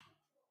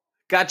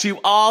Got you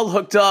all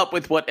hooked up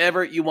with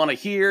whatever you want to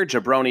hear.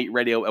 Jabroni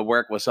Radio at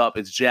Work. What's up?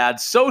 It's Jad.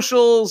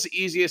 Socials,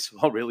 easiest,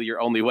 well, really your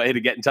only way to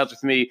get in touch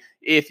with me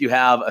if you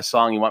have a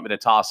song you want me to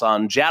toss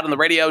on. Jad on the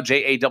radio,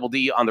 Jadd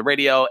on the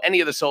radio, any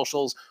of the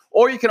socials.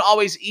 Or you can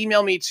always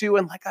email me too.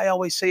 And like I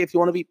always say, if you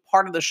want to be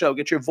part of the show,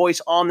 get your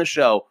voice on the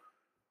show.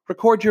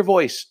 Record your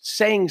voice,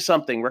 saying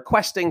something,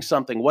 requesting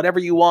something, whatever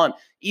you want.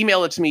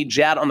 Email it to me,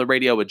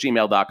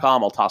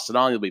 jadontheradio@gmail.com. I'll toss it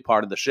on. You'll be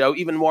part of the show,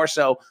 even more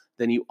so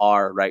than you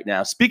are right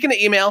now. Speaking of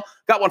email,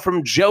 got one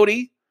from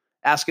Jody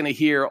asking to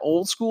hear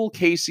old school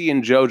Casey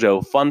and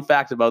JoJo. Fun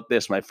fact about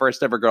this, my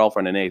first ever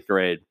girlfriend in 8th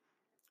grade,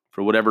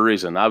 for whatever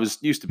reason, I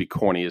used to be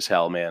corny as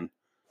hell, man.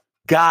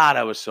 God,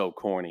 I was so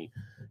corny.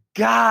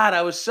 God,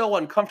 I was so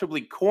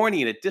uncomfortably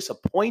corny, and it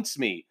disappoints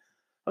me.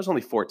 I was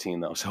only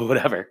 14, though, so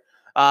whatever.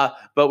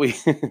 But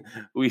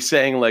we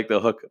sang like the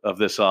hook of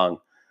this song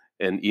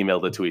and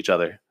emailed it to each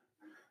other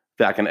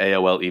back in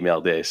AOL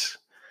email days.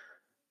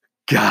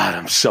 God,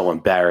 I'm so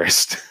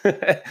embarrassed.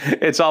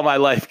 It's all my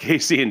life,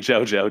 Casey and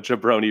JoJo,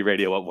 Jabroni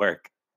Radio at Work.